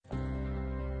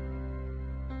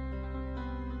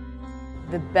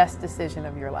the best decision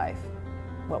of your life,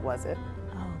 what was it?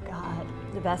 Oh God,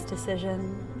 the best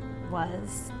decision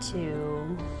was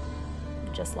to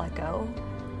just let go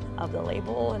of the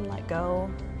label and let go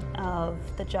of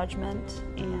the judgment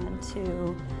and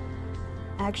to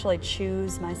actually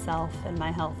choose myself and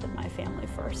my health and my family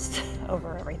first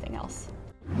over everything else.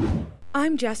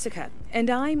 I'm Jessica, and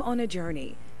I'm on a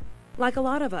journey. Like a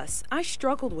lot of us, I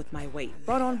struggled with my weight,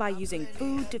 brought on by using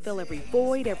food to fill every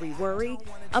void, every worry,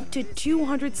 up to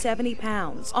 270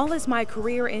 pounds, all as my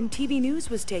career in TV news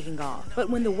was taking off. But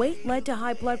when the weight led to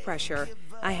high blood pressure,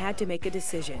 I had to make a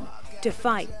decision to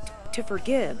fight, to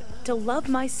forgive, to love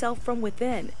myself from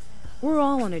within. We're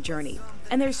all on a journey,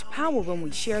 and there's power when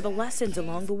we share the lessons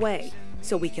along the way,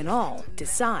 so we can all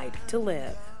decide to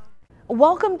live.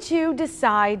 Welcome to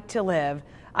Decide to Live.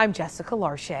 I'm Jessica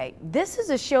Larché. This is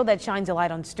a show that shines a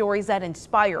light on stories that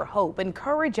inspire hope,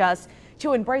 encourage us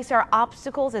to embrace our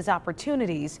obstacles as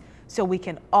opportunities so we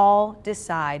can all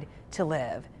decide to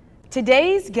live.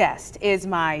 Today's guest is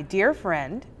my dear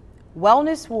friend,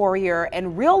 wellness warrior,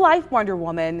 and real-life Wonder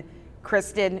Woman,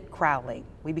 Kristen Crowley.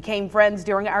 We became friends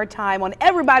during our time on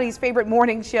everybody's favorite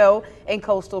morning show in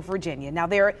coastal Virginia. Now,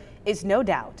 there is no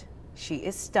doubt she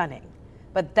is stunning,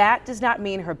 but that does not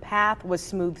mean her path was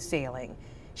smooth sailing.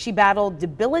 She battled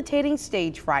debilitating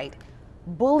stage fright,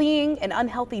 bullying, an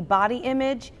unhealthy body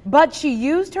image, but she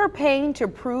used her pain to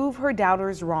prove her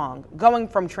doubters wrong, going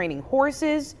from training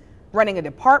horses, running a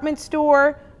department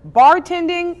store,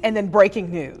 bartending, and then breaking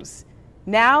news.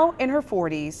 Now, in her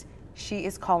 40s, she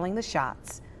is calling the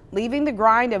shots, leaving the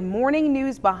grind of morning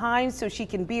news behind so she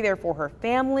can be there for her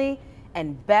family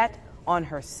and bet on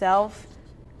herself.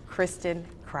 Kristen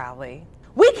Crowley.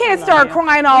 We can't start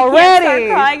crying already. We can't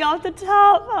start crying off the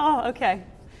top. Oh, okay.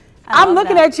 I'm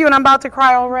looking at you and I'm about to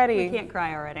cry already. We can't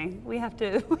cry already. We have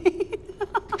to.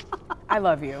 I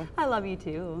love you. I love you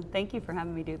too. Thank you for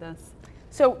having me do this.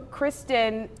 So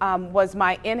Kristen was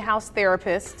my in-house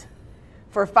therapist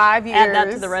for 5 years. Add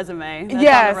that to the resume. That's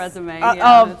yes, on the resume.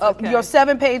 Yeah, okay. Your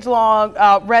 7-page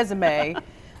long resume.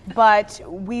 But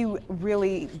we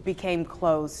really became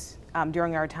close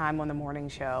during our time on the morning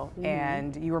show.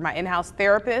 And you were my in-house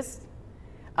therapist.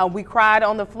 We cried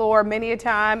on the floor many a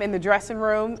time in the dressing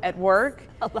room at work.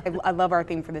 I love our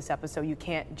theme for this episode. You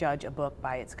can't judge a book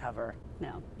by its cover.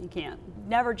 No, you can't.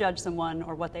 Never judge someone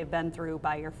or what they've been through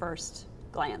by your first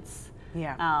glance.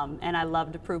 Yeah. And I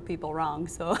love to prove people wrong,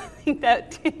 so I think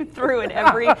that came through in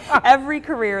every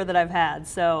career that I've had.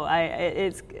 So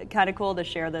it's kind of cool to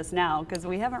share this now because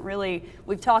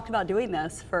we've talked about doing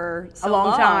this for so long.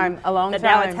 A long time.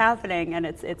 Now it's happening and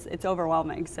it's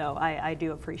overwhelming. So I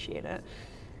do appreciate it.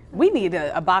 We need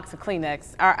a box of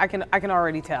Kleenex. I can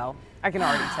already tell.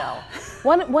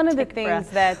 One of the things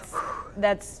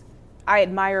that's I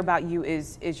admire about you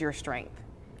is your strength.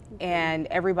 And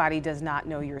everybody does not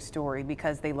know your story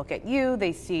because they look at you,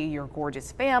 they see your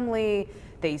gorgeous family,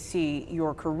 they see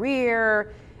your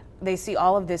career, they see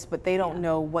all of this, but they don't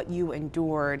know what you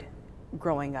endured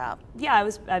growing up. Yeah, I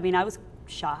was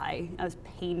shy. I was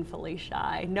painfully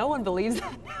shy. No one believes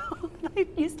that now. I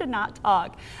used to not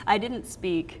talk. I didn't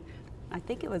speak, I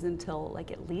think it was until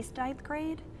like at least 9th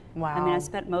grade. Wow. I mean, I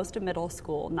spent most of middle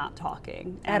school not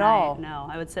talking. At all? No,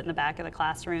 I would sit in the back of the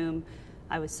classroom.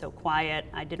 I was so quiet.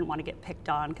 I didn't want to get picked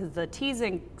on because the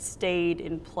teasing stayed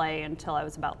in play until I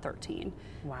was about 13.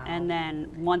 Wow. And then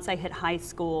once I hit high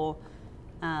school,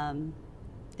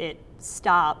 it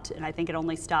stopped, and I think it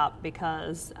only stopped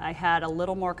because I had a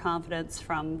little more confidence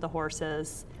from the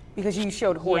horses. Because you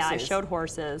showed horses. Yeah, I showed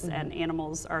horses, and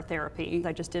animals are therapy.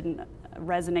 I just didn't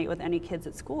resonate with any kids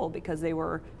at school because they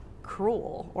were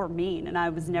cruel or mean, and I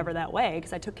was never that way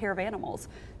because I took care of animals.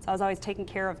 So I was always taking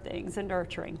care of things and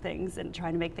nurturing things and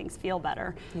trying to make things feel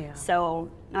better. Yeah. So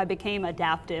I became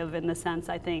adaptive in the sense,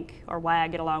 I think, or why I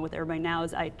get along with everybody now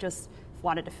is I just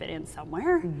wanted to fit in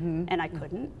somewhere, and I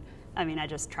couldn't. I mean, I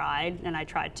just tried, and I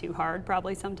tried too hard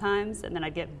probably sometimes, and then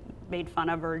I'd get made fun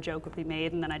of or a joke would be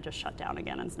made, and then I'd just shut down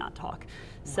again and not talk. Wow.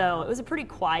 So it was a pretty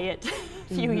quiet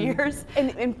few years.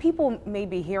 And people may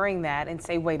be hearing that and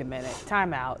say, wait a minute,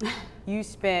 time out. You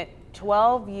spent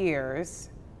 12 years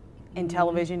in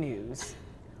television news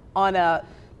on a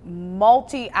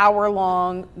multi-hour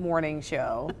long morning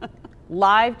show,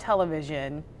 live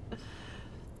television,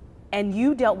 and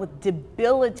you dealt with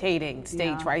debilitating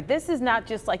stage fright. This is not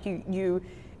just like you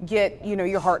get,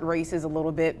 your heart races a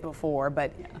little bit before,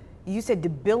 but you said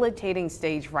debilitating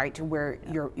stage fright to where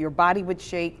your body would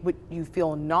shake, you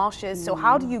feel nauseous. So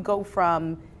how do you go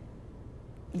from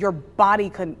your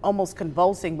body almost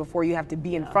convulsing before you have to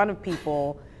be in front of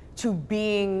people to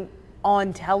being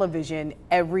on television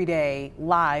every day,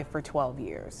 live for 12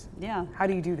 years. Yeah. How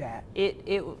do you do that?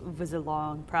 It was a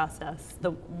long process.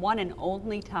 The one and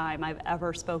only time I've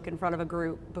ever spoken in front of a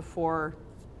group before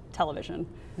television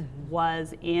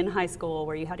was in high school,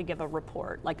 where you had to give a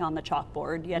report, like on the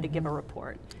chalkboard, you had to give a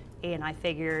report. And I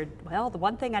figured, well, the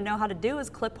one thing I know how to do is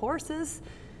clip horses.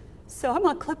 So I'm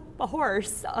gonna clip a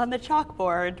horse on the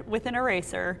chalkboard with an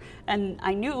eraser, and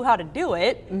I knew how to do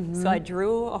it. So I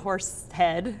drew a horse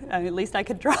head. At least I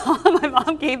could draw. My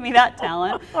mom gave me that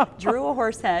talent. Drew a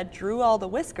horse head, drew all the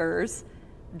whiskers,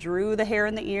 drew the hair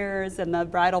in the ears and the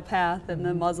bridle path and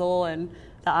the muzzle and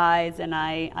the eyes, and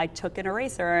I took an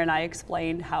eraser and I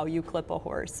explained how you clip a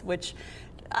horse, which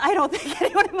I don't think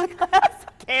anyone in my class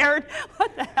cared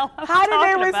what the hell I was How did they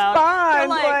talking about. respond? They're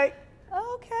like,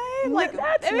 okay, like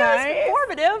that's it nice. was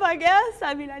informative, I guess.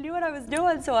 I mean, I knew what I was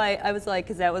doing, so I was like,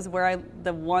 because that was where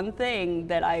the one thing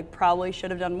that I probably should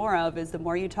have done more of is the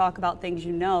more you talk about things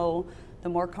you know, the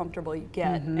more comfortable you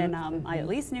get. And I at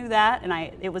least knew that, and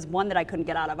it was one that I couldn't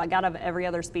get out of. I got out of every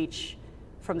other speech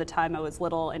from the time I was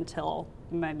little until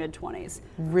my mid-20s.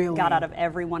 Really? Got out of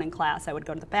every one in class. I would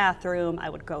go to the bathroom,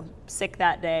 I would go sick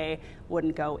that day,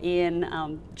 wouldn't go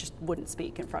in, just wouldn't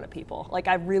speak in front of people. Like,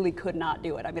 I really could not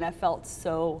do it. I mean, I felt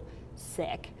so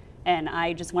sick. And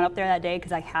I just went up there that day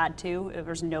because I had to. There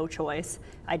was no choice.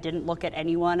 I didn't look at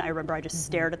anyone. I remember I just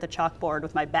stared at the chalkboard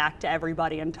with my back to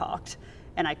everybody and talked.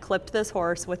 And I clipped this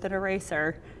horse with an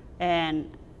eraser,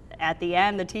 and at the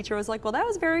end, the teacher was like, well, that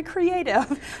was very creative.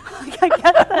 Like, I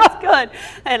guess that's good.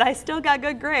 And I still got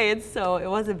good grades, so it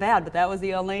wasn't bad. But that was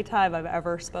the only time I've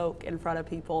ever spoke in front of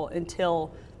people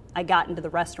until I got into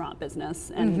the restaurant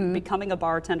business. And becoming a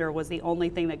bartender was the only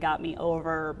thing that got me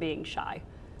over being shy.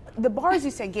 The bars,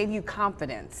 you said, gave you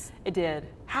confidence. It did.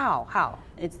 How?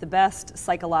 It's the best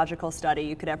psychological study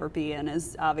you could ever be in,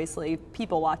 is obviously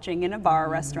people watching in a bar or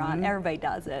restaurant. Everybody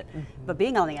does it. But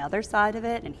being on the other side of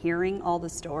it and hearing all the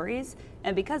stories,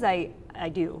 and because I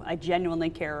genuinely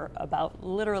care about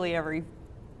literally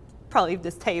probably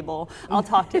this table. I'll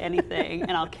talk to anything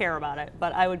and I'll care about it.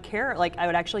 But I would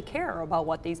actually care about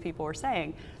what these people were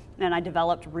saying. And I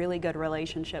developed really good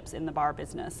relationships in the bar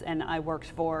business. And I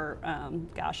worked for,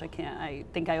 I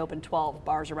think I opened 12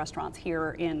 bars or restaurants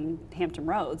here in Hampton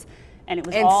Roads. And it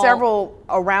was all several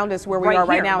around us where we are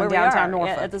right now in downtown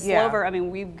Norfolk. At the Slover, I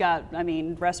mean, we've got,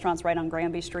 restaurants right on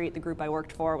Granby Street. The group I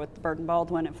worked for with Bird and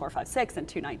Baldwin and 456 and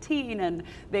 219 and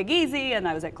Big Easy, and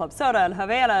I was at Club Soda and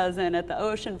Havana's and at the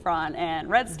Oceanfront and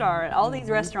Red Star and all these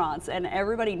restaurants, and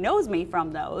everybody knows me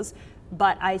from those.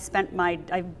 But I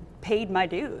paid my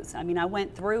dues. I mean, I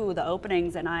went through the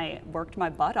openings and I worked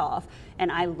my butt off,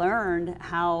 and I learned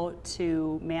how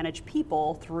to manage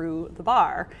people through the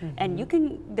bar. And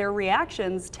their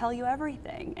reactions tell you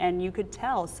everything, and you could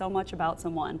tell so much about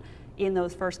someone in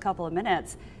those first couple of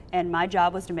minutes. And my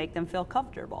job was to make them feel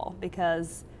comfortable,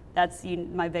 because that's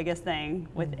my biggest thing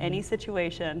with any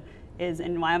situation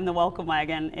and why I'm the welcome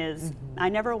wagon is I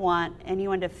never want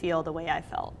anyone to feel the way I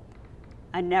felt.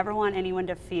 I never want anyone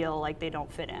to feel like they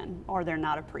don't fit in, or they're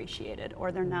not appreciated,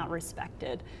 or they're not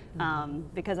respected,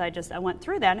 because I went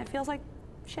through that, and it feels like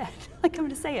shit. Like, I'm going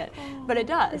to say it, but it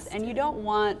does, and you don't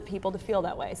want people to feel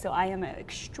that way. So I am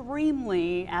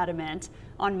extremely adamant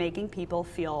on making people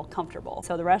feel comfortable.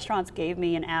 So the restaurants gave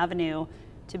me an avenue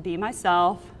to be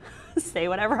myself, say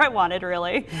whatever I wanted,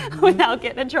 really, without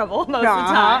getting in trouble most of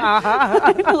the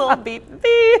time. A little beep,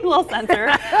 a little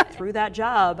censor. Through that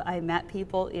job, I met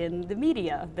people in the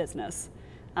media business.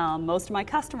 Most of my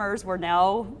customers were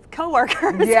now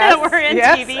coworkers that were in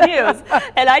TV news,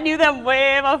 and I knew them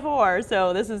way before.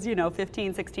 So this is,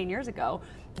 15, 16 years ago.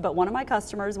 But one of my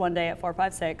customers one day at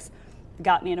 456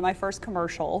 got me into my first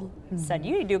commercial, said,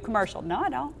 you need to do a commercial. No, I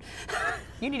don't.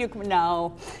 You need to do,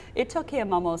 no. It took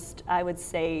him almost, I would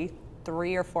say,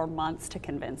 3 or 4 months to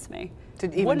convince me.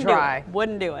 To even try.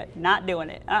 Wouldn't do it. Not doing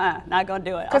it. Not going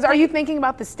to do it. Because are you thinking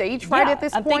about the stage fright at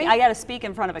this point? I got to speak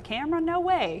in front of a camera? No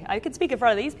way. I could speak in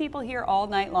front of these people here all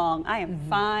night long. I am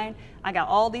fine. I got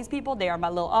all these people. They are my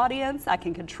little audience. I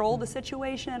can control the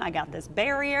situation. I got this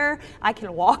barrier. I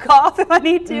can walk off if I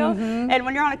need to. And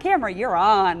when you're on a camera, you're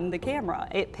on the camera.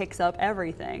 It picks up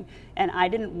everything. And I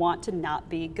didn't want to not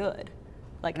be good.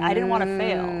 Like, I didn't want to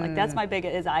fail. Like, that's my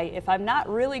biggest, if I'm not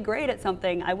really great at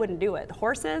something, I wouldn't do it.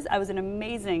 Horses, I was an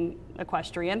amazing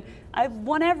equestrian. I've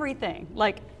won everything.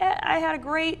 Like, I had a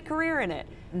great career in it.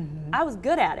 I was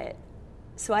good at it.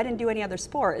 So I didn't do any other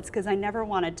sport. It's because I never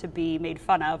wanted to be made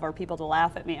fun of or people to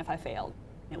laugh at me if I failed.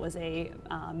 It was a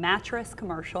mattress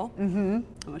commercial. I'm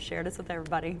gonna share this with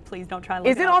everybody. Please don't try to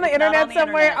look Is it up. on the It's not internet on the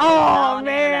somewhere? internet. It's not Oh, on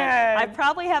the internet. man. I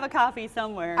probably have a copy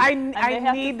somewhere. I have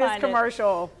to need this find it.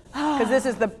 commercial because this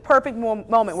is the perfect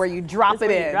moment where you drop That's it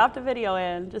where you in. dropped a video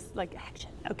in, just like action.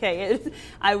 Okay,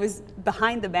 I was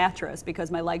behind the mattress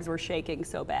because my legs were shaking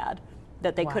so bad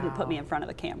that they couldn't put me in front of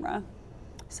the camera.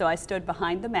 So I stood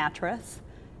behind the mattress,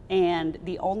 and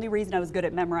the only reason I was good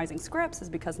at memorizing scripts is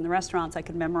because in the restaurants I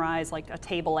could memorize like a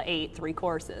table of 8, 3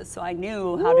 courses. So I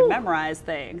knew how to memorize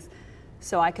things.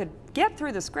 So I could get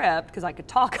through the script because I could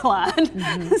talk a lot.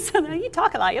 So then you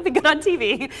talk a lot, you'll be good on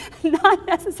TV. Not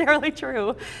necessarily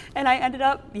true. And I ended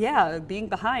up, being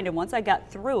behind. And once I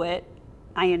got through it,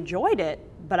 I enjoyed it,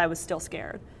 but I was still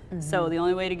scared. So the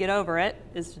only way to get over it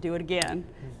is to do it again,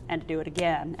 and to do it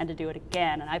again, and to do it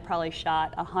again. And I probably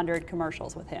shot 100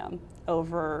 commercials with him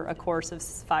over a course of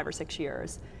 5 or 6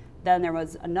 years. Then there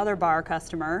was another bar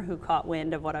customer who caught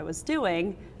wind of what I was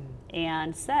doing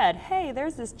and said, hey,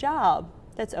 there's this job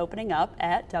that's opening up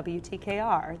at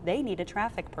WTKR. They need a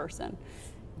traffic person.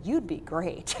 You'd be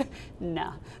great.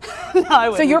 No. No, I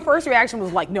wouldn't. So your first reaction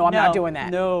was like, no, I'm not doing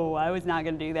that. No, I was not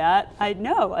going to do that. I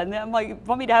know. And then I'm like,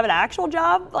 want me to have an actual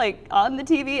job like on the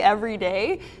TV every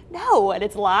day? No, and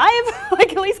it's live.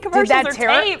 Like at least commercials are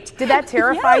taped. Did that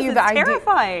terrify you? Yes, it's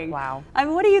terrifying. Wow. I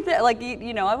mean, what do you think? Like,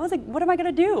 you know, I was like, what am I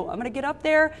going to do? I'm going to get up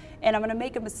there and I'm going to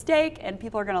make a mistake and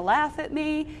people are going to laugh at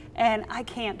me and I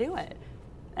can't do it.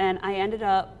 And I ended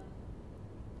up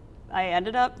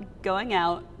going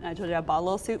out. I told you I bought a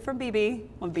little suit from BB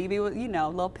when BB was, you know, a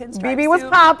little pinstripe BB was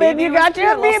suit. popping. BB You was got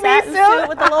your cute, little BB satin suit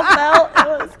with a little belt. It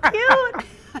was cute.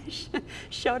 I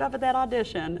showed up at that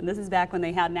audition, and this is back when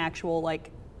they had an actual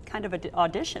like kind of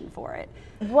audition for it.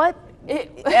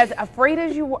 As afraid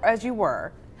as you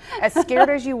were, as scared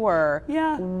as you were,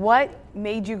 what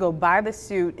made you go buy the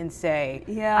suit and say,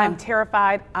 I'm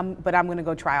terrified, but I'm going to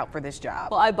go try out for this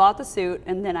job? Well, I bought the suit,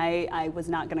 and then I was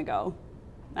not going to go.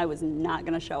 I was not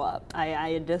going to show up.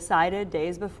 I had decided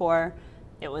days before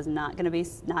it was not going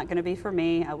to be for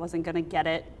me. I wasn't going to get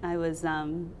it. I was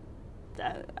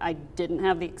I didn't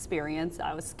have the experience.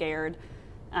 I was scared.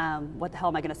 What the hell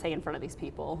am I going to say in front of these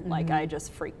people? Like I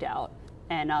just freaked out,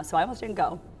 and so I almost didn't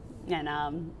go.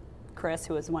 And Chris,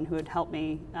 who was the one who had helped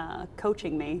me,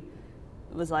 coaching me,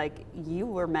 was like, "You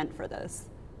were meant for this,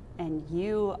 and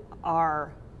you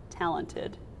are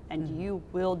talented." And you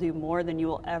will do more than you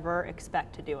will ever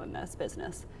expect to do in this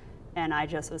business. And I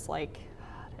just was like,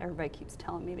 everybody keeps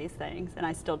telling me these things, and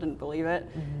I still didn't believe it.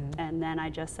 And then I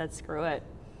just said, screw it.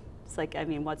 It's like, I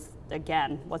mean, what's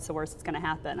the worst that's gonna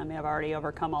happen? I mean, I've already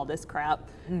overcome all this crap,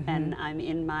 and I'm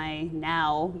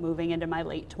moving into my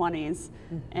late 20s.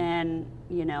 And,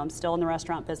 you know, I'm still in the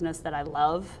restaurant business that I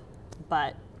love,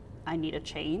 but I need a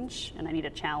change and I need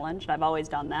a challenge. I've always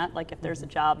done that. Like if there's a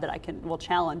job that will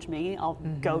challenge me, I'll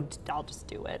I'll just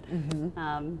do it.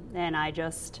 And I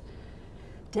just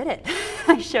did it.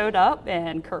 I showed up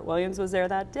and Kurt Williams was there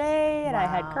that day and I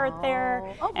had Kurt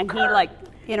there and he like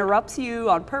interrupts you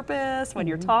on purpose when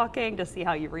you're talking to see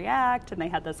how you react, and they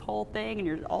had this whole thing and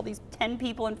you're all these 10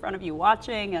 people in front of you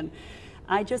watching, and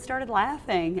I just started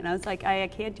laughing, and I was like, I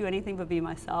can't do anything but be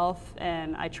myself.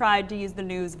 And I tried to use the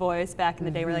news voice back in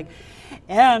the day. We're like,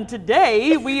 and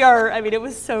today we are, I mean, it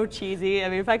was so cheesy. I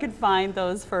mean, if I could find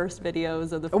those first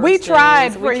videos of the first we tried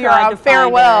days, for your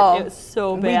farewell. It was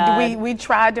so bad. We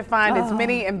tried to find as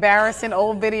many embarrassing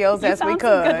old videos as we could.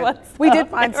 Some good ones, we did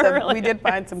find some. really we did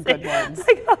find some good ones.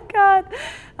 Like, oh God.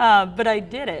 But I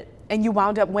did it. And you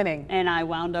wound up winning. And I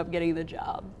wound up getting the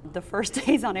job. The first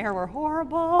days on air were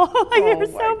horrible. Like, they were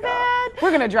so bad.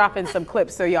 We're gonna drop in some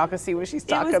clips so y'all can see what she's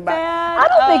talking about. Bad. I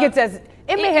don't think it's as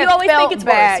it may have you always felt think it's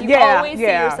bad. worse. You always see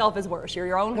yourself as worse. You're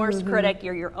your own worst critic.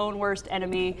 You're your own worst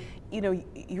enemy. You know,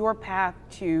 your path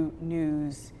to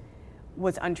news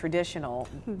was untraditional,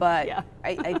 but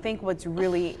I think what's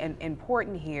really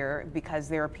important here, because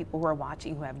there are people who are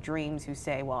watching who have dreams, who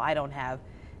say, well, I don't have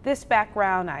this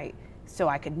background, so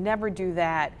I could never do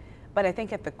that. But I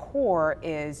think at the core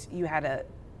is you had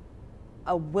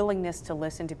a willingness to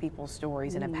listen to people's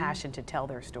stories and a passion to tell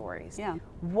their stories. Yeah.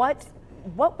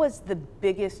 What was the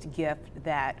biggest gift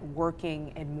that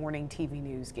working in morning TV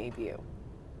news gave you?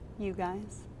 You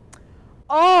guys.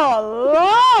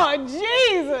 Oh, Lord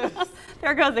Jesus.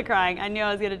 There goes the crying. I knew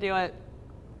I was going to do it.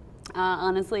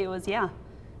 Honestly, it was,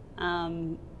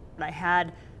 I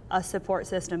had a support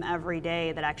system every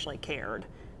day that actually cared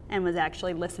and was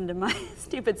actually listen to my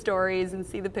stupid stories and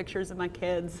see the pictures of my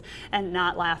kids and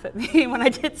not laugh at me when I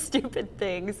did stupid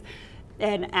things,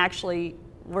 and actually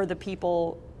were the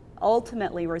people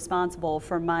ultimately responsible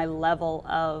for my level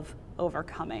of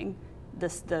overcoming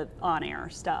the on-air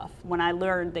stuff. When I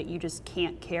learned that you just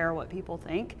can't care what people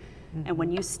think. And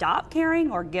when you stop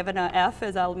caring, or giving a F,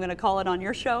 as I'm going to call it on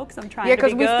your show, because I'm trying to be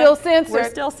good. Yeah, because we're still censored. We're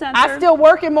still censored. I still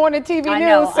work in morning TV news. I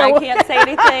know, so. I can't say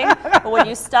anything. But when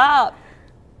you stop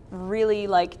really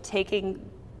like taking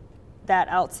that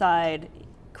outside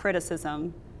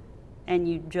criticism and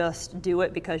you just do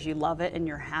it because you love it and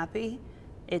you're happy,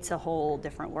 it's a whole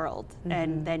different world.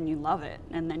 And then you love it.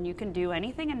 And then you can do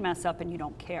anything and mess up and you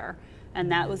don't care. And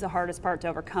that was the hardest part to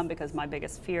overcome, because my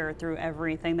biggest fear through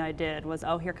everything that I did was,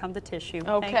 oh, here comes the tissue.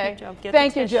 Okay. Thank you, Joe.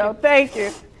 Thank you, Joe. Thank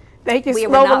you. Thank you, We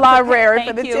were Slova not Library,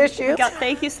 for prepared. the Thank tissue.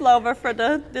 Thank you, Slova, for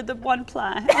the one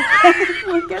ply. Okay,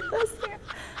 we'll get this here.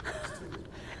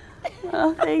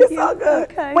 Oh, thank It's you. all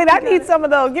good. Okay, Wait, I need some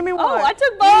of those. Give me one. Oh, I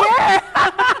took both.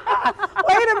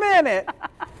 Wait a minute.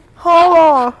 Hold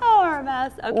on. Oh, we're a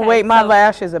mess. Okay, Wait, my so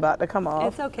lash is about to come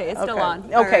off. It's okay. It's still on.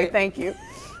 Okay, All right. thank you.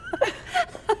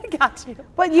 Got you.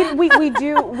 But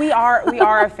we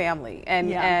are a family, and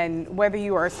Yeah. and whether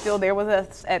you are still there with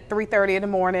us at 3:30 in the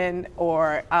morning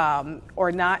or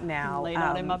not now, Laid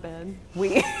out in my bed.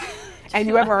 we and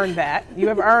you have earned that. You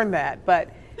have earned that. But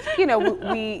you know,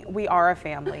 we are a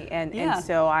family, and Yeah. and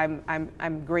so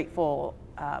I'm grateful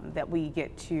that we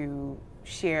get to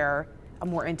share a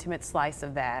more intimate slice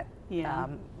of that. Yeah.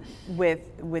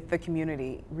 With the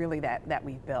community, really, that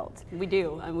we've built. We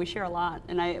do, and we share a lot.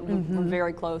 And we're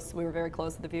very close. We were very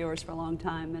close with the viewers for a long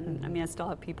time. And I mean, I still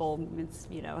have people.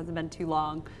 It hasn't been too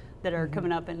long, that are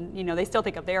coming up, and they still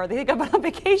think I'm there. They think I'm on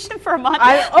vacation for a month.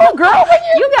 Oh, girl,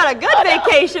 you got a good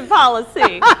vacation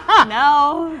policy.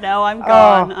 No, I'm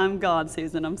gone. I'm gone,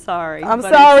 Susan. I'm sorry. I'm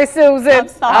sorry, Susan. I'm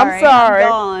sorry. I'm sorry. I'm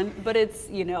gone. But it's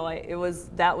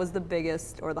that was the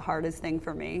biggest or the hardest thing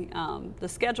for me. The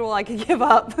schedule I could give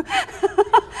up.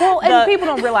 Well, and people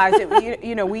don't realize it.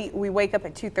 We wake up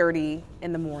at 2:30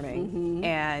 in the morning,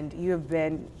 and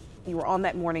you were on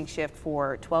that morning shift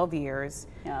for 12 years.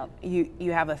 Yep.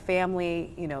 You have a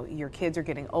family, your kids are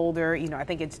getting older. I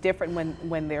think it's different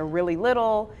when they're really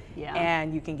little, Yeah.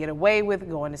 and you can get away with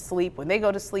going to sleep when they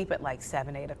go to sleep at like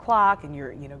 7, 8 o'clock, and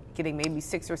you're getting maybe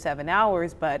 6 or 7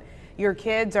 hours, but your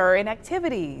kids are in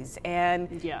activities and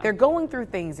Yeah. they're going through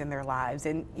things in their lives,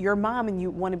 and you're mom and you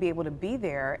want to be able to be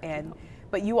there,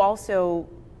 but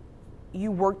you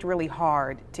worked really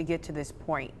hard to get to this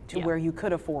point to Yeah. where you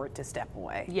could afford to step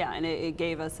away. Yeah, and it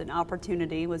gave us an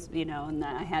opportunity, and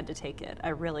that I had to take it. I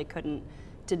really couldn't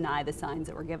deny the signs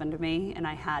that were given to me, and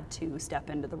I had to step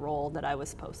into the role that I was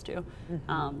supposed to.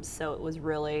 So it was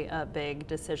really a big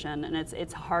decision, and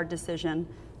it's a hard decision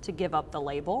to give up the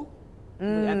label.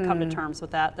 I've come to terms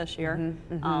with that this year.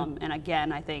 And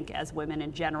again, I think as women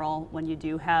in general, when you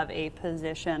do have a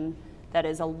position that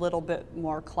is a little bit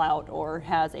more clout or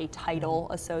has a title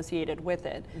associated with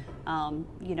it,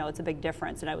 it's a big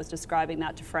difference. And I was describing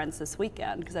that to friends this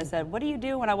weekend, because I said, what do you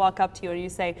do when I walk up to you and you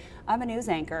say, I'm a news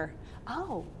anchor?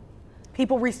 Oh.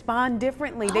 People respond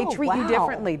differently. They Oh, treat you wow.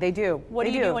 differently. They do. What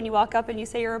do you do when you walk up and you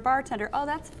say you're a bartender? Oh,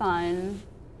 that's fun.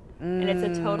 And it's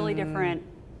a totally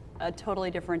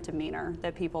different demeanor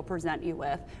that people present you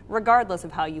with, regardless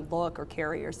of how you look or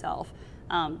carry yourself.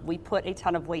 We put a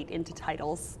ton of weight into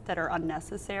titles that are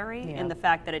unnecessary, and the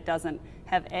fact that it doesn't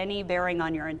have any bearing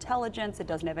on your intelligence, it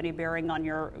doesn't have any bearing on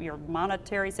your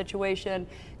monetary situation,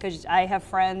 because I have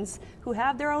friends who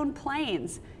have their own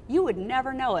planes. You would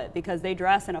never know it, because they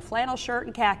dress in a flannel shirt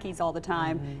and khakis all the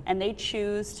time, and they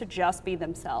choose to just be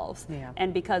themselves. Yeah.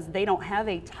 And because they don't have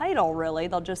a title really,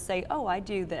 they'll just say, oh, I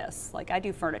do this, like I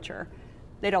do furniture.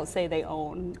 They don't say they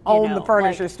own the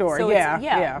furniture store. So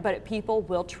Yeah. But people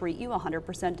will treat you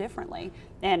 100% differently.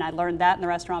 And I learned that in the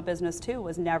restaurant business too,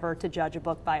 was never to judge a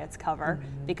book by its cover,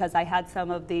 because I had some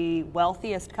of the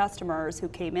wealthiest customers who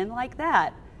came in like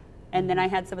that. And then I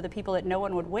had some of the people that no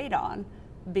one would wait on,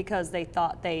 because they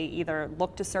thought they either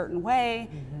looked a certain way,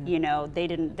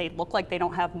 they look like they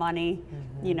don't have money,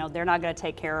 they're not going to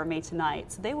take care of me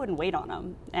tonight. So they wouldn't wait on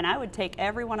them. And I would take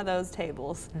every one of those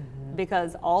tables,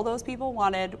 because all those people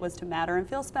wanted was to matter and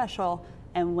feel special.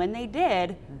 And when they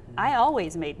did, I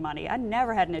always made money. I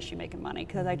never had an issue making money,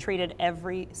 because I treated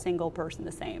every single person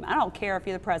the same. I don't care if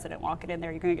you're the president walking in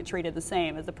there, you're going to get treated the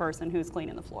same as the person who's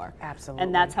cleaning the floor. Absolutely.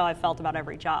 And that's how I felt about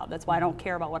every job. That's why I don't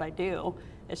care about what I do.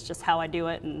 It's just how I do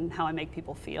it and how I make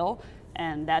people feel.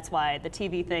 And that's why the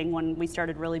TV thing, when we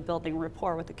started really building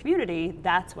rapport with the community,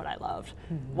 that's what I loved.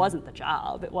 It wasn't the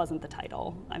job, it wasn't the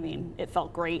title. I mean, it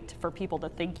felt great for people to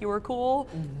think you were cool,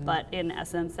 but in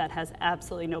essence, that has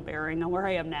absolutely no bearing on where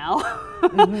I am now.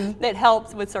 It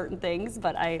helps with certain things,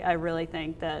 but I really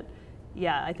think that,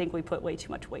 I think we put way too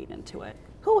much weight into it.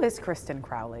 Who is Kristen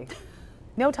Crowley?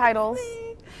 No titles.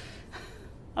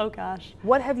 Oh gosh.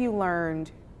 What have you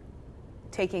learned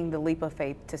taking the leap of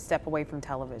faith to step away from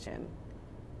television?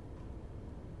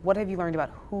 What have you learned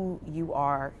about who you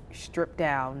are stripped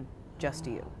down just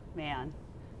you? Man,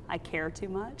 I care too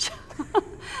much.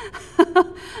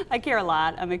 I care a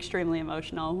lot. I'm extremely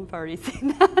emotional. We've already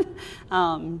seen that.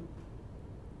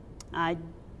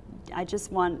 I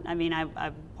just want,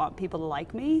 I want people to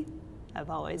like me. I've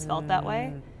always felt that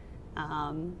way.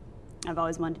 I've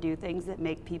always wanted to do things that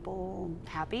make people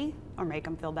happy or make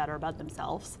them feel better about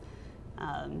themselves.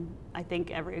 I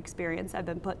think every experience I've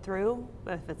been put through,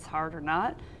 if it's hard or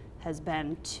not, has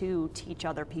been to teach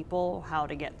other people how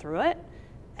to get through it,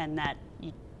 and that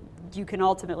you can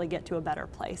ultimately get to a better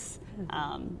place.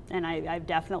 And I've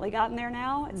definitely gotten there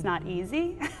now. It's not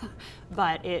easy,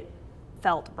 but it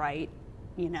felt right,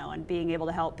 and being able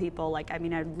to help people.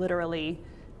 I literally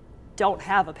don't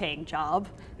have a paying job.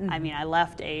 I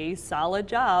left a solid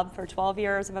job for 12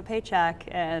 years of a paycheck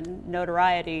and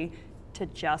notoriety to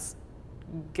just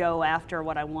go after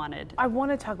what I wanted. I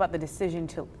want to talk about the decision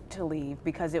to leave,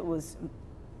 because there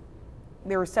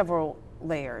were several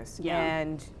layers. Yeah.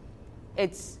 And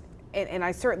and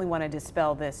I certainly want to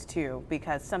dispel this too,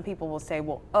 because some people will say,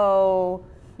 well,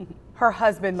 her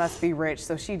husband must be rich,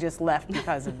 so she just left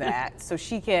because of that. So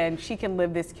she can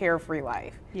live this carefree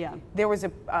life. Yeah. There was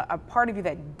a part of you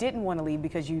that didn't want to leave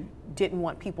because you didn't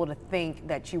want people to think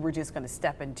that you were just going to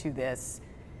step into this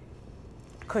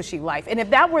cushy life. And if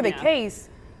that were the case,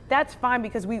 that's fine,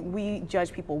 because we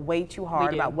judge people way too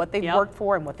hard about what they've worked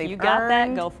for and what they've earned. You got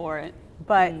that, go for it.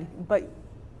 But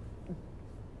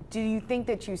do you think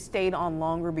that you stayed on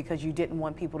longer because you didn't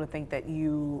want people to think that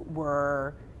you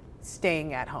were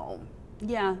staying at home?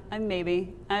 Yeah,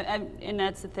 maybe. And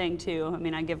that's the thing too.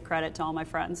 I give credit to all my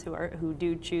friends who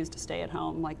do choose to stay at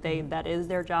home. That is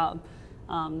their job.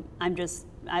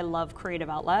 I love creative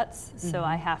outlets, so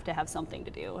I have to have something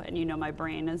to do. And my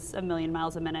brain is a million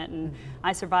miles a minute, and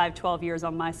I survived 12 years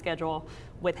on my schedule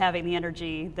with having the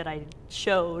energy that I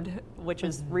showed, which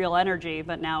is real energy,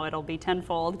 but now it'll be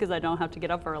tenfold because I don't have to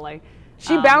get up early.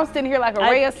 She bounced in here like a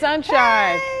ray of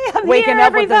sunshine, I'm waking here,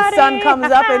 up when the sun comes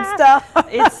up and stuff.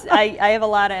 I have a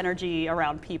lot of energy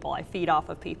around people. I feed off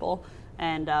of people.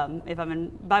 And if I'm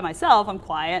by myself, I'm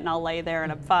quiet and I'll lay there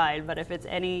and I'm fine. But if it's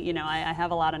any, I have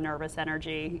a lot of nervous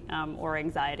energy or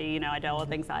anxiety. I dealt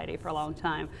with anxiety for a long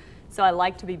time. So I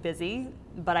like to be busy,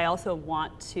 but I also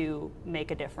want to make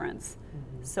a difference.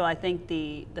 So I think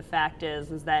the fact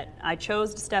is that I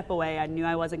chose to step away. I knew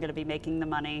I wasn't going to be making the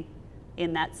money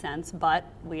in that sense, but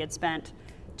we had spent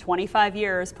 25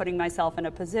 years putting myself in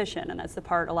a position, and that's the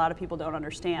part a lot of people don't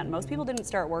understand. Most people didn't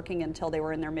start working until they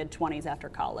were in their mid-20s after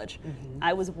college.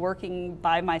 I was working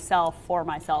by myself, for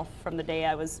myself, from the day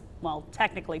I was,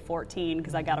 technically 14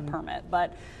 because I got a permit.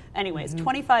 But anyways,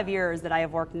 25 years that I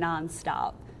have worked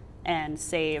nonstop and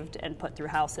saved and put through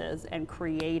houses and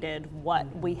created what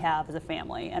we have as a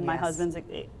family. And my husband's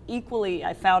equally,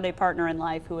 I found a partner in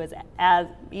life who is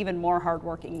even more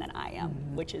hardworking than I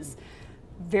am, which is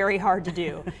very hard to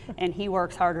do. And he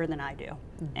works harder than I do.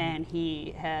 And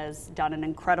he has done an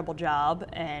incredible job,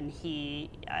 and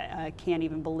I can't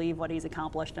even believe what he's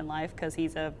accomplished in life, because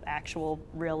he's an actual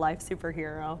real life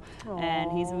superhero. Aww.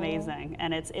 And he's amazing.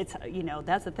 And it's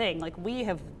that's the thing. We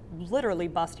have literally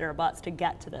busted our butts to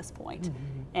get to this point.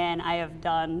 And I have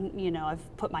done,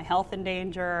 I've put my health in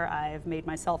danger. I've made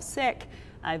myself sick.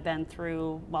 I've been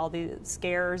through the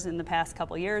scares in the past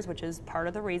couple of years, which is part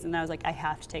of the reason that I was like, I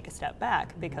have to take a step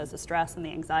back, because the stress and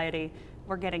the anxiety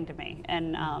were getting to me.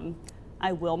 And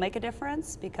I will make a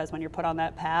difference, because when you're put on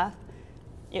that path,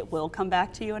 it will come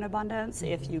back to you in abundance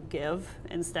if you give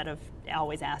instead of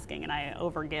always asking. And I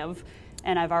overgive.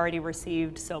 And I've already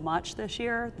received so much this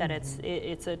year that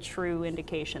it's a true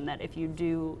indication that if you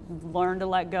do learn to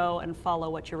let go and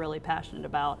follow what you're really passionate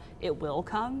about, it will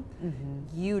come.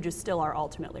 You just still are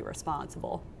ultimately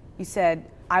responsible. You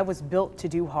said, I was built to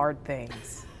do hard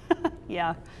things.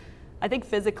 Yeah. I think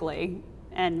physically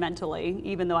and mentally,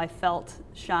 even though I felt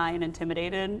shy and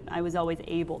intimidated, I was always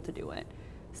able to do it.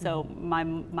 So my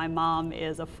mom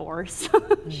is a force.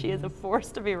 She is a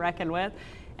force to be reckoned with.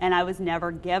 And I was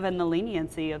never given the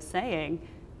leniency of saying,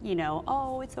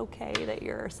 oh, it's okay that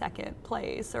you're second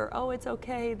place, or oh, it's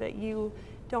okay that you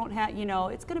don't have,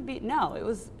 it's going to be, no, it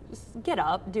was just get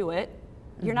up, do it.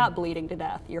 You're not bleeding to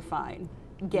death. You're fine.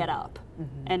 Get up.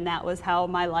 And that was how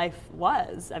my life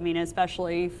was.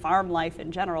 Especially farm life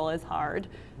in general is hard,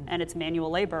 and it's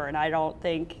manual labor. And I don't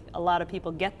think a lot of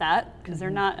people get that, because they're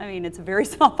not, it's a very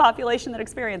small population that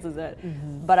experiences it.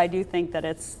 But I do think that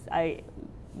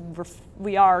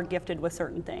we are gifted with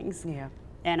certain things. Yeah.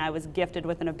 And I was gifted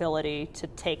with an ability to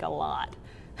take a lot.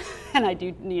 And I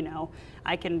do,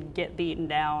 I can get beaten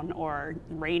down or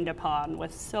rained upon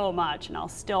with so much, and I'll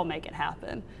still make it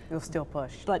happen. You'll still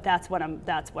push. But that's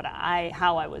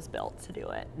how I was built to do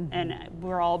it. And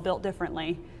we're all built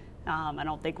differently. I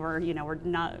don't think we're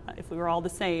not, if we were all the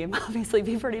same, obviously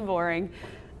it'd be pretty boring.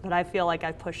 But I feel like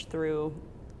I pushed through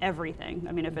everything.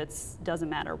 I mean, if doesn't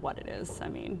matter what it is. I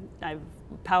mean, I've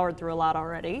powered through a lot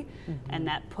already, and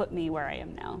that put me where I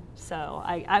am now. So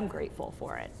I'm grateful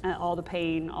for it. All the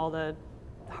pain, all the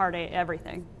heartache,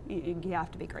 everything. You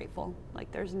have to be grateful.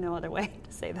 Like, there's no other way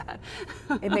to say that.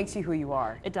 It makes you who you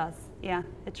are. It does. Yeah,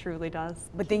 it truly does.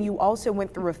 But then you also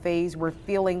went through a phase where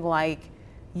feeling like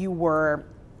you were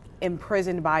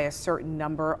imprisoned by a certain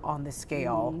number on the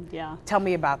scale. Yeah. Tell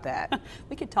me about that.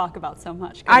 We could talk about so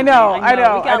much. I know. We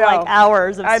got like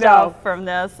hours of stuff from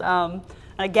this.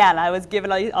 Again, I was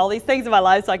given all these things in my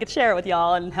life so I could share it with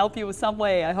y'all and help you in some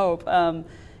way, I hope.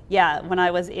 Yeah, when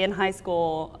I was in high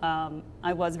school,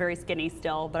 I was very skinny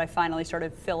still, but I finally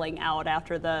started filling out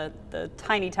after the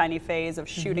tiny phase of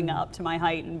shooting up to my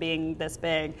height and being this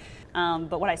big.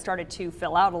 But when I started to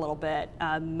fill out a little bit,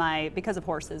 because of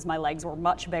horses, my legs were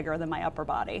much bigger than my upper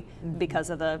body because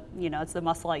of it's the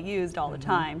muscle I used all the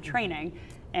time training.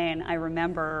 And I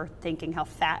remember thinking how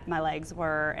fat my legs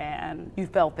were, and you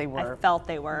felt they were. I felt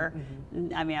they were.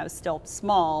 I mean, I was still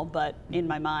small, but in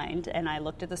my mind. And I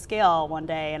looked at the scale one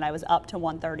day, and I was up to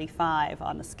 135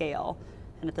 on the scale.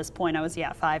 And at this point, I was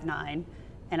 5'9",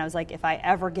 and I was like, if I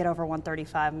ever get over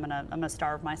 135, I'm gonna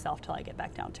starve myself till I get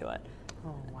back down to it.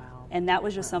 Oh wow! And that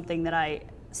was just something that I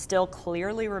still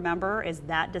clearly remember is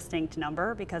that distinct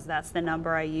number, because that's the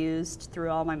number I used through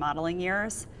all my modeling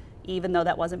years. Even though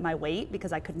that wasn't my weight,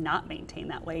 because I could not maintain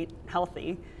that weight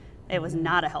healthy. It was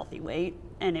not a healthy weight,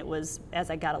 and it was, as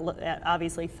I got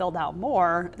obviously filled out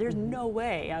more, there's no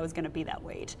way I was going to be that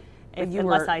weight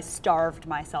unless I starved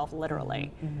myself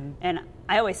literally. And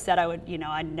I always said I would,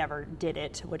 I never did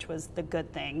it, which was the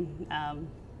good thing.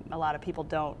 A lot of people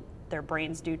don't, their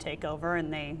brains do take over,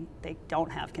 and they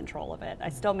don't have control of it. I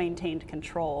still maintained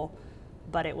control,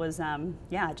 but it was,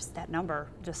 just that number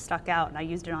just stuck out. And I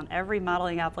used it on every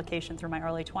modeling application through my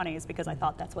early 20s because I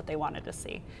thought that's what they wanted to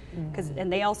see.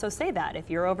 And they also say that if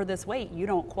you're over this weight, you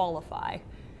don't qualify.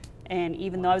 And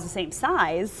even though I was the same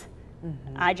size,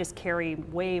 I just carry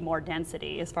way more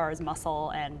density as far as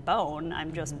muscle and bone.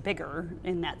 I'm just bigger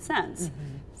in that sense.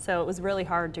 So it was really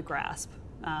hard to grasp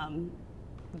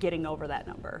getting over that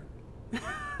number.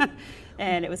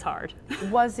 And it was hard.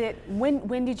 Was it,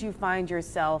 when did you find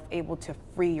yourself able to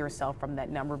free yourself from that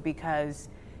number? Because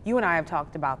you and I have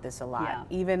talked about this a lot.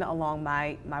 Even along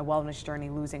my wellness journey,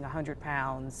 losing 100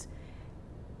 pounds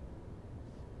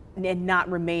and not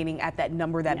remaining at that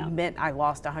number that meant I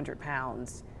lost 100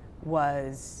 pounds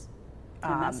was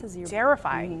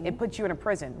terrifying. It puts you in a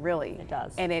prison, really. It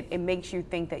does. And it makes you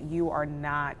think that you are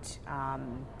not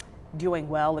doing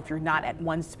well if you're not at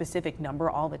one specific number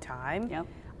all the time.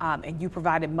 And you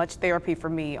provided much therapy for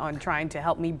me on trying to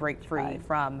help me break free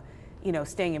from,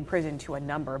 staying in prison to a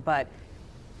number. But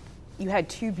you had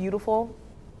two beautiful,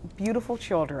 beautiful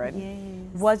children.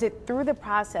 Yes. Was it through the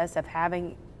process of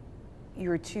having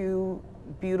your two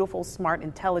beautiful, smart,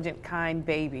 intelligent, kind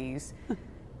babies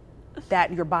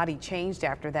that your body changed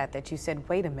after that you said,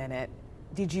 wait a minute,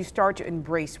 did you start to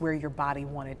embrace where your body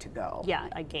wanted to go? Yeah,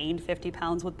 I gained 50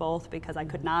 pounds with both because I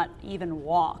could not even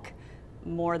walk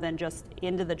more than just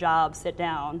into the job, sit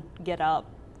down, get up,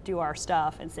 do our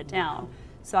stuff, and sit down.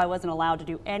 So I wasn't allowed to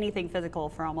do anything physical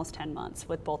for almost 10 months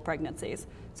with both pregnancies.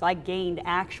 So I gained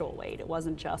actual weight. It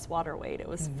wasn't just water weight. It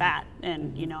was fat,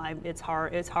 and it's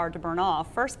hard to burn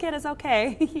off. First kid is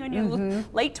okay. When you're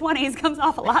late 20s, comes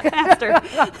off a lot faster.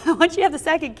 Once you have the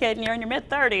second kid and you're in your mid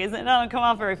 30s, it doesn't come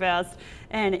off very fast.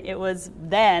 And it was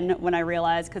then when I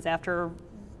realized, because after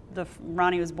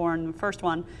Ronnie was born, the first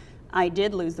one, I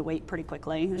did lose the weight pretty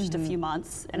quickly, just a few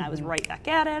months, and I was right back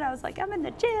at it. I was like, I'm in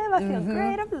the gym, I feel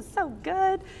great, I feel so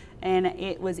good. And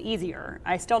it was easier.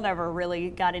 I still never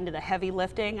really got into the heavy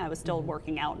lifting. I was still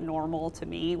working out normal to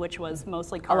me, which was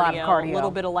mostly cardio, a lot of cardio, a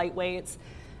little bit of light weights.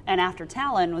 And after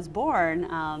Talon was born,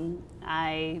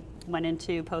 I went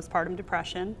into postpartum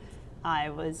depression.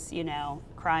 I was,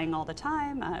 crying all the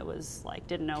time. I was like,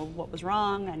 didn't know what was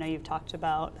wrong. I know you've talked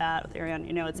about that with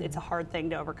Ariane. It's a hard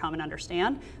thing to overcome and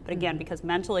understand. But again, because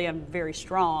mentally I'm very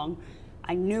strong,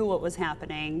 I knew what was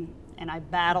happening, and I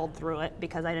battled through it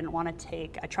because I didn't want to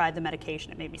I tried the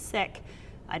medication. It made me sick.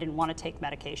 I didn't want to take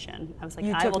medication. I was like,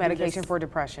 you took medication for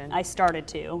depression? I started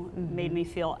to. Made me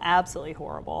feel absolutely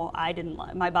horrible.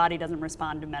 My body doesn't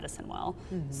respond to medicine well.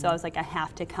 So I was like, I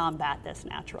have to combat this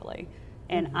naturally.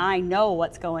 And I know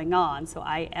what's going on, so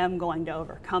I am going to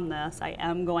overcome this. I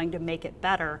am going to make it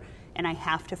better. and I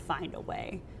have to find a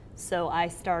way. So I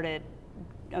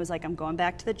was like, I'm going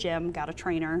back to the gym, got a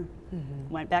trainer,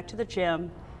 went back to the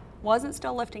gym, wasn't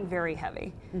still lifting very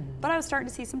heavy, but I was starting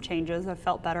to see some changes. I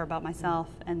felt better about myself,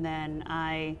 and then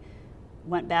I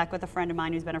went back with a friend of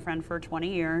mine who's been a friend for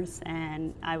 20 years,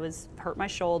 and I hurt my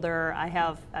shoulder.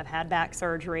 I've had back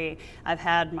surgery. I've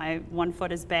had my one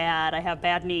foot is bad. I have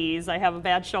bad knees. I have a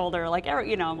bad shoulder. Like,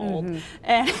 you know, I'm old.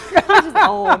 And I'm just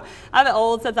old. I've been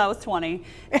old since I was 20.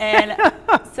 And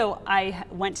so I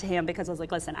went to him because I was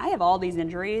like, listen, I have all these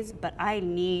injuries, but I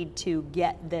need to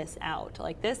get this out.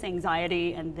 Like, this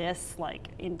anxiety and this like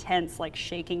intense like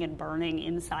shaking and burning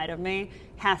inside of me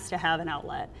has to have an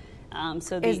outlet.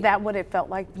 Is that what it felt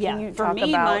like? Yeah, for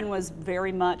me, mine was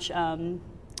very much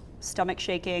stomach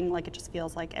shaking, like it just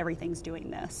feels like everything's doing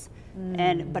this,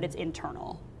 but it's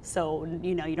internal. So,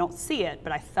 you know, you don't see it,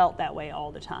 but I felt that way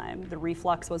all the time. The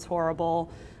reflux was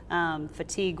horrible,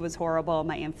 fatigue was horrible,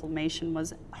 my inflammation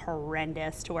was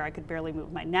horrendous to where I could barely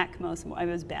move my neck it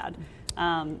was bad.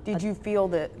 Did you feel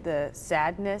the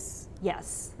sadness?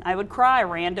 Yes, I would cry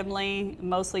randomly,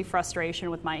 mostly frustration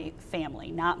with my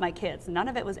family, not my kids. None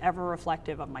of it was ever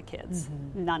reflective of my kids,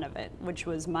 none of it,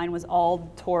 mine was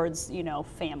all towards, you know,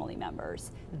 family members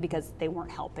because they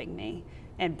weren't helping me.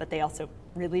 But they also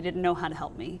really didn't know how to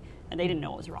help me, and they didn't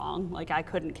know it was wrong. Like, I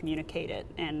couldn't communicate it,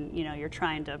 and you know, you're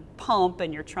trying to pump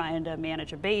and you're trying to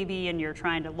manage a baby and you're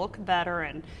trying to look better,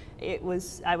 and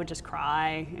I would just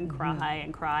cry and cry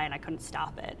and cry, and I couldn't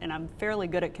stop it. And I'm fairly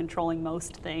good at controlling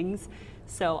most things,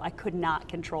 so I could not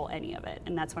control any of it,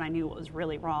 and that's when I knew what was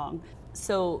really wrong.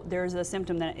 So there's a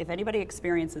symptom that if anybody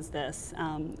experiences this,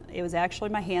 it was actually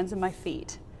my hands and my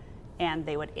feet, and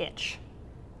they would itch.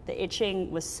 The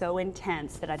itching was so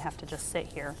intense that I'd have to just sit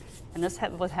here. And this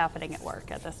was happening at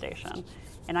work at the station.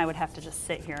 And I would have to just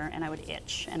sit here, and I would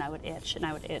itch, and I would itch, and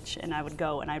I would itch, and I would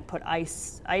go, and I'd put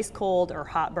ice cold or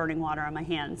hot burning water on my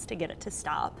hands to get it to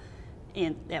stop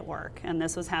at work. And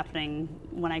this was happening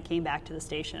when I came back to the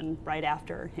station right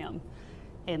after him.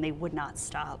 And they would not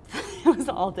stop. It was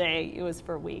all day. It was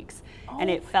for weeks. And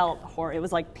it felt horrible. It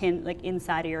was like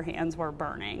inside of your hands were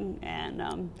burning.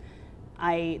 And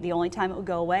the only time it would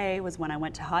go away was when I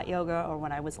went to hot yoga or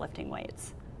when I was lifting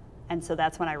weights. And so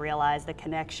that's when I realized the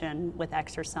connection with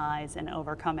exercise and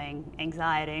overcoming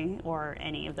anxiety or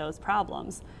any of those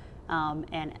problems.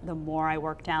 And the more I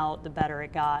worked out, the better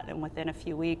it got. And within a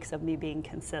few weeks of me being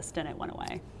consistent, it went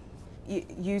away.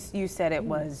 You said it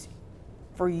was,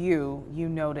 for you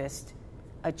noticed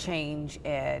a change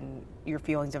in your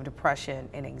feelings of depression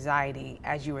and anxiety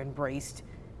as you embraced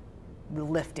the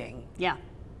lifting. Yeah.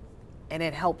 And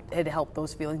it helped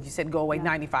those feelings, you said, go away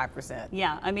 95%.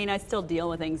 Yeah, I mean, I still deal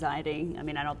with anxiety. I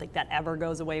mean, I don't think that ever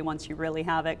goes away once you really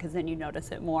have it, because then you notice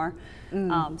it more.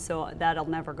 So that'll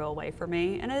never go away for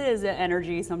me. And it is an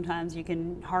energy. Sometimes you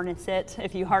can harness it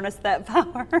if you harness that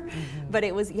power. But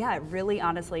it was, really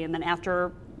honestly. And then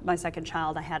after my second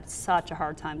child, I had such a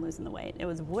hard time losing the weight. It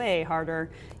was way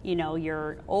harder. You know,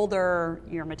 you're older,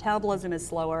 your metabolism is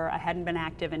slower. I hadn't been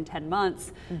active in 10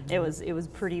 months. It was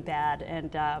pretty bad.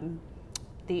 And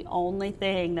the only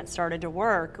thing that started to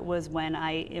work was when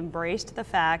I embraced the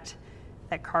fact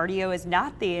that cardio is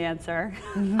not the answer.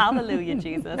 Hallelujah,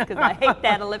 Jesus, because I hate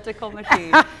that elliptical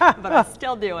machine, but I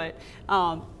still do it.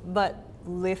 But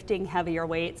lifting heavier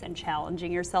weights and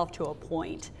challenging yourself to a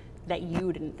point that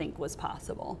you didn't think was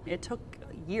possible. It took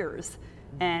years,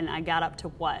 and I got up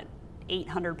to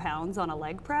 800 pounds on a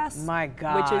leg press. My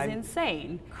God. Which is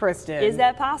insane. Kristen. Is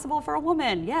that possible for a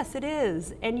woman? Yes, it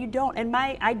is. And you don't,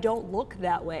 I don't look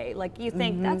that way. Like, you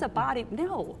think that's a body.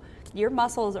 No. Your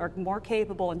muscles are more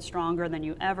capable and stronger than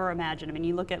you ever imagined. I mean,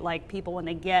 you look at like people when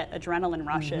they get adrenaline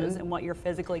rushes and what you're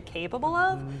physically capable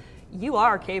of, you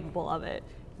are capable of it.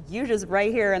 You just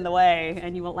right here in the way,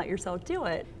 and you won't let yourself do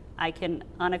it. I can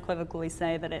unequivocally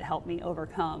say that it helped me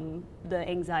overcome the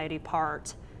anxiety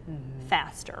part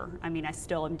faster. I mean, I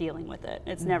still am dealing with it.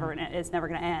 It's never going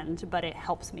to end, but it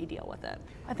helps me deal with it.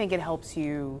 I think it helps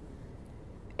you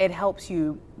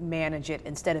manage it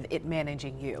instead of it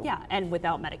managing you. Yeah, and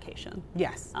without medication.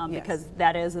 Yes. Because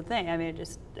that is a thing. I mean,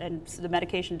 and so the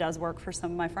medication does work for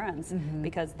some of my friends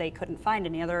because they couldn't find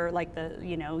any other,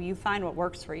 you find what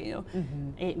works for you.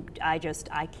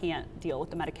 I can't deal with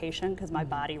the medication because my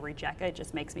body rejects it. It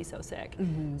just makes me so sick.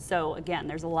 So again,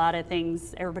 there's a lot of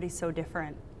things. Everybody's so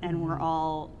different, and we're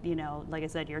all, like I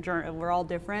said, we're all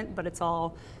different, but it's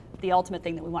all the ultimate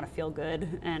thing that we want to feel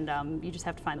good, and you just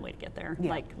have to find a way to get there,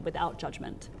 like without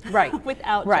judgment. Right.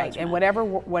 Without right. judgment.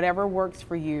 And whatever works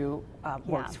for you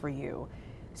works for you.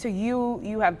 So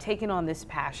you have taken on this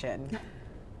passion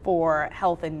for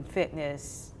health and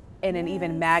fitness in an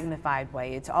even magnified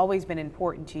way. It's always been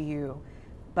important to you,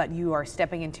 but you are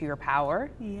stepping into your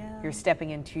power. Yeah. You're stepping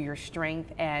into your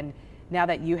strength, and now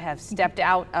that you have stepped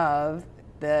out of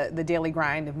the daily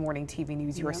grind of morning TV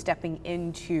news, you are stepping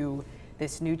into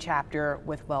this new chapter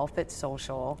with WellFit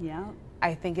Social. Yeah.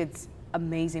 I think it's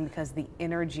amazing because the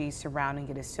energy surrounding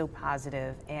it is so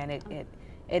positive, and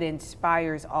it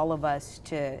inspires all of us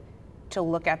to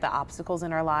look at the obstacles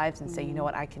in our lives and say, you know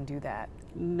what, I can do that.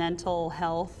 Mental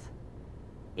health,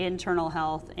 internal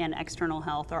health, and external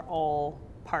health are all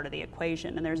part of the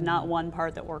equation, and there's not one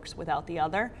part that works without the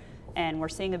other. And we're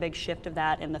seeing a big shift of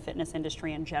that in the fitness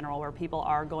industry in general, where people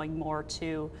are going more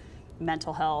to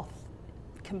mental health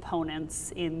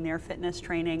components in their fitness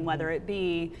training, whether it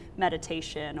be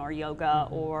meditation or yoga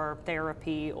or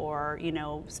therapy or, you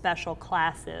know, special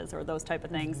classes or those type of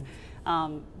things,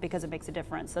 because it makes a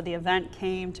difference. So the event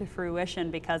came to fruition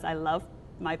because I love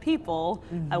my people.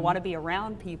 I want to be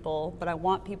around people, but I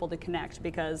want people to connect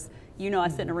because, you know, I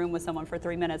sit in a room with someone for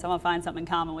 3 minutes, I'm going to find something in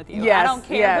common with you. Yes, I don't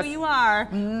care who you are,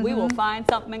 we will find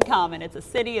something in common. It's a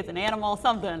city, it's an animal,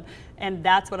 something. And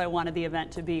that's what I wanted the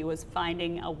event to be, was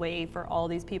finding a way for all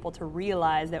these people to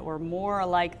realize that we're more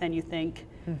alike than you think.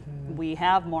 We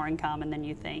have more in common than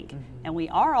you think. And we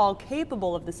are all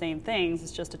capable of the same things,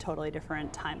 it's just a totally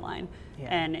different timeline.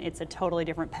 And it's a totally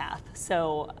different path.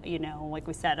 So, you know, like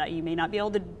we said, you may not be able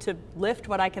to lift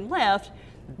what I can lift,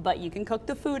 but you can cook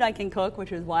the food I can cook,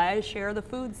 which is why I share the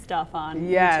food stuff on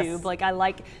YouTube. Like, I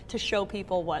like to show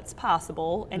people what's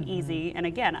possible and easy. And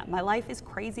again, my life is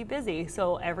crazy busy,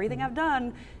 so everything I've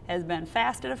done has been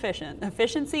fast and efficient.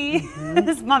 Efficiency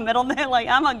is my middle name. Like,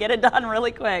 I'm gonna get it done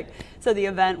really quick. So the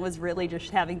event was really just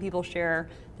having people share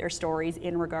their stories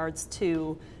in regards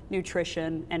to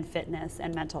nutrition and fitness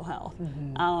and mental health.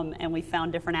 And we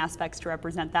found different aspects to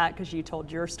represent that, because you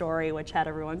told your story, which had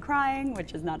everyone crying,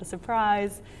 which is not a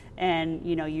surprise. And,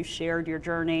 you know, you shared your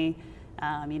journey.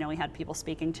 You know, we had people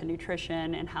speaking to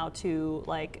nutrition and how to,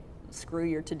 like, screw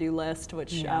your to-do list,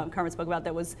 which Carmen spoke about.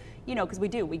 That was, you know, because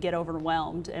we get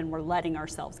overwhelmed, and we're letting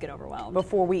ourselves get overwhelmed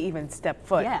Before we even step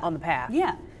foot on the path.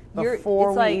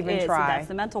 Before we even try. That's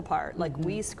the mental part. Like,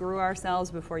 we screw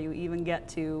ourselves before you even get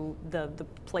to the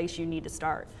place you need to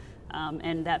start.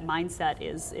 And that mindset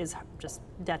is just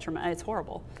detrimental. It's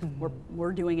horrible.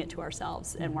 We're doing it to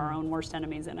ourselves, and we're our own worst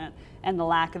enemies in it. And the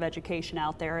lack of education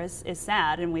out there is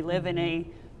sad. And we live in a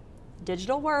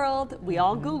digital world. We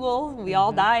all Google. We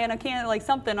all die in a can, like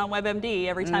something on WebMD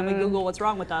every time we Google what's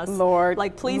wrong with us.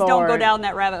 Like, please don't go down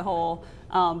that rabbit hole.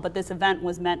 But this event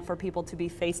was meant for people to be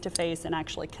face-to-face and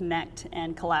actually connect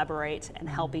and collaborate and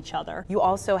help each other. You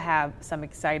also have some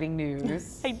exciting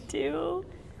news. I do.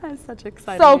 That's such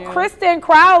exciting So news. Kristen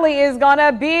Crowley is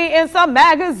gonna be in some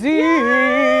magazines.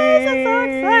 Yes, I'm so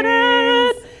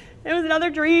excited. It was another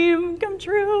dream come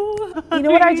true. You know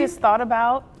what I just thought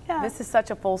about? Yeah. This is such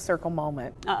a full circle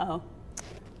moment. Uh-oh.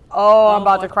 Oh, I'm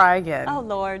about to cry again. Oh,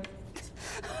 Lord.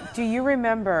 Do you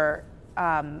remember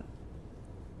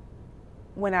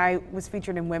when I was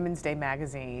featured in Women's Day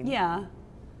magazine? Yeah.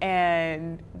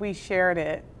 And we shared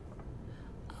it.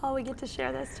 Oh, we get to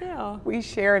share this too. We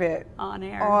shared it on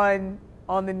air.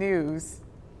 On the news.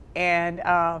 And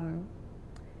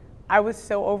I was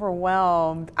so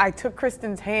overwhelmed. I took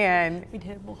Kristen's hand. We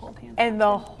did. We'll hold hands. And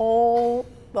the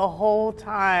whole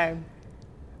time,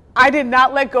 I did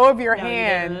not let go of your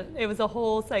hand. You didn't. It was a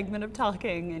whole segment of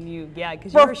talking, and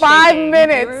because you for were 5 shaking.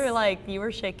 minutes. You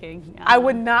were shaking. I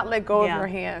would not let go of your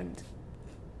hand.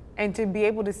 And to be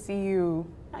able to see you,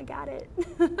 I got it.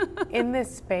 in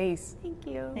this space. Thank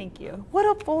you. Thank you. What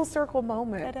a full circle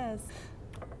moment. It is.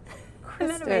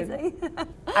 Kristen, Isn't that amazing?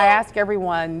 I ask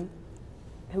everyone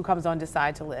who comes on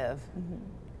Decide to Live,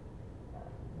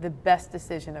 the best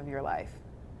decision of your life.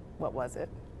 What was it?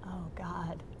 Oh,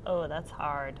 God. Oh, that's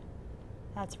hard.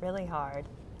 That's really hard.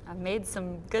 I've made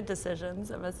some good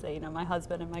decisions, I must say, my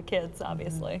husband and my kids,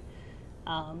 obviously.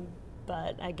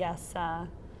 But I guess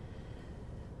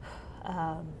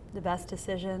the best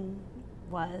decision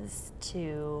was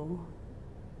to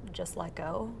just let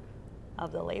go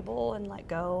of the label and let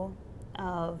go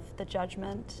of the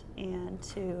judgment, and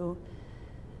to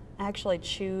actually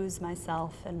choose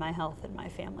myself and my health and my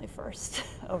family first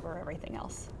over everything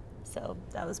else. So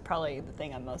that was probably the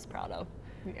thing I'm most proud of.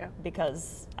 Yeah.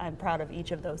 Because I'm proud of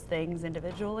each of those things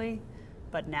individually,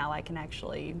 but now I can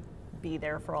actually be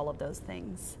there for all of those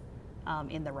things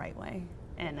in the right way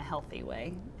and a healthy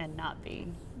way, and not be,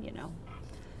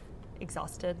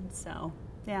 exhausted. So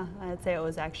yeah, I'd say it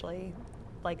was actually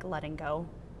like letting go.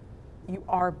 You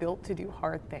are built to do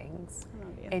hard things,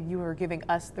 and you are giving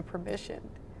us the permission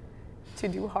to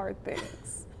do hard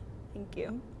things. Thank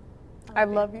you. I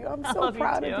love you. I'm so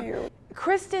proud of you.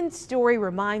 Kristen's story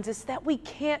reminds us that we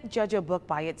can't judge a book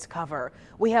by its cover.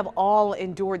 We have all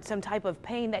endured some type of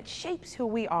pain that shapes who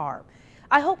we are.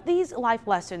 I hope these life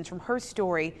lessons from her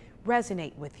story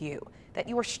resonate with you, that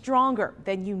you are stronger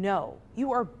than you know.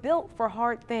 You are built for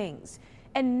hard things,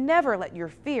 and never let your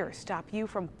fear stop you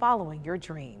from following your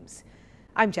dreams.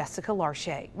 I'm Jessica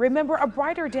Larché. Remember, a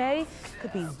brighter day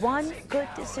could be one good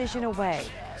decision away,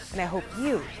 and I hope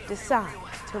you decide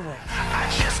to live.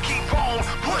 I just keep on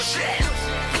pushing,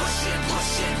 pushing,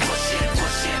 pushing.